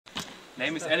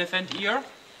Name is elephant ear.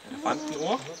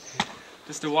 Elefantenohr.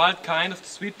 This is the wild kind of the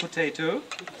sweet potato.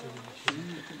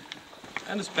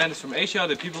 And this plant is from Asia.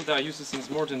 The people there use it since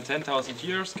more than 10,000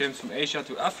 years. Came from Asia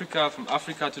to Africa, from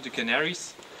Africa to the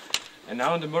Canaries. And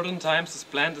now in the modern times this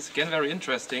plant is again very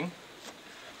interesting.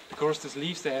 Because these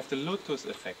leaves, they have the Lotus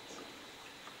Effect.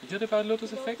 You heard about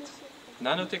Lotus Effect?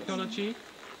 Nanotechnology.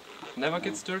 Never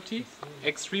gets dirty.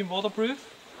 Extreme waterproof.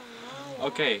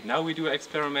 Okay, now we do an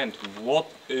experiment.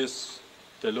 What is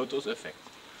the Lotus Effect?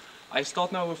 I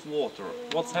start now with water.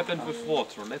 What's happened with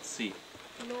water? Let's see.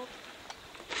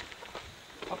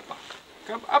 Papa,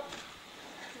 come up.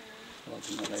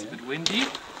 It's a bit windy.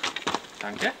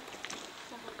 Danke.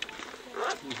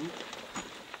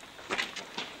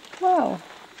 Wow.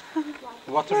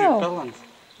 Water repellent.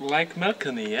 Like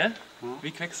melkenie, yeah?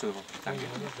 Wie kwekzilver. Danke.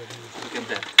 Look at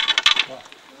that.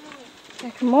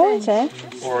 Kijk, mooi zeg.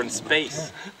 Or in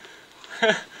space.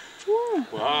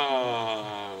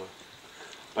 Wow.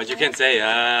 But you can say,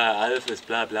 Alf is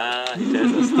blah blah, he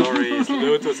tells us stories,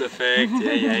 Lotus Effect,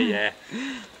 yeah.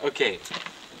 Okay.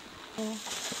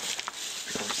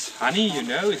 Because honey, you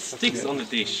know, it sticks on the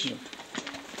dish.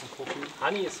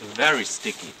 Honey is very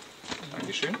sticky.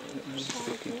 Dankeschön.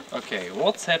 Okay,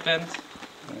 what's happened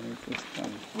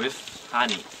with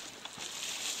honey?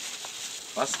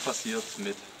 Was passiert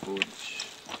mit Honig?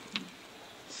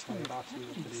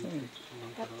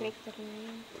 Dat klikt er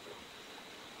niet.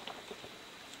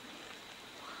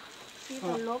 Zie je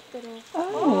de loop erop.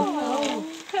 Oh.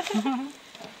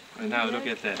 And now look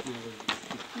at that.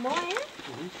 Mooi hè?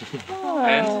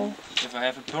 And if I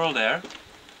have a pearl there,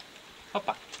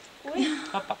 hoppa,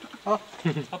 hoppa,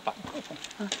 hoppa.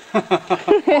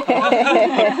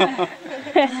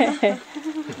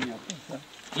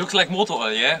 Looks like motor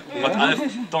oil, yeah? But I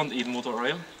don't eat motor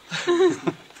oil.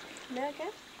 Leuk hè?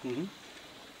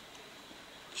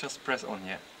 Just press on,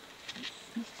 yeah.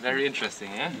 Very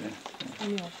interesting, yeah?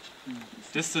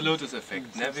 This is the Lotus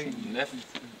Effect.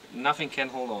 Nothing can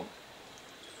hold on.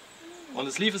 On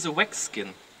the sleeve is a wax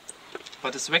skin.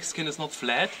 But this wax skin is not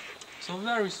flat, so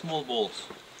very small balls.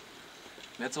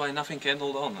 That's why nothing can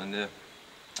hold on. And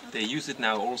they use it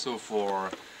now also for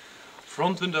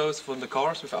front windows from the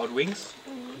cars without wings.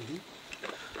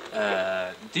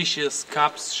 Dishes,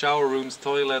 cups, shower rooms,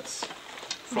 toilets.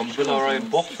 From Bulgaria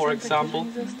and Boch, for example.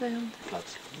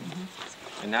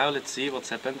 And now let's see what's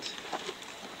happened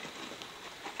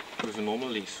with a normal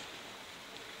leaf.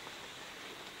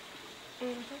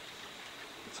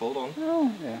 Let's hold on.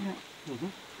 Oh. Yeah.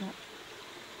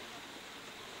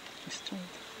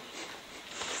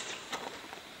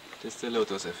 This is the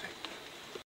Lotus Effect.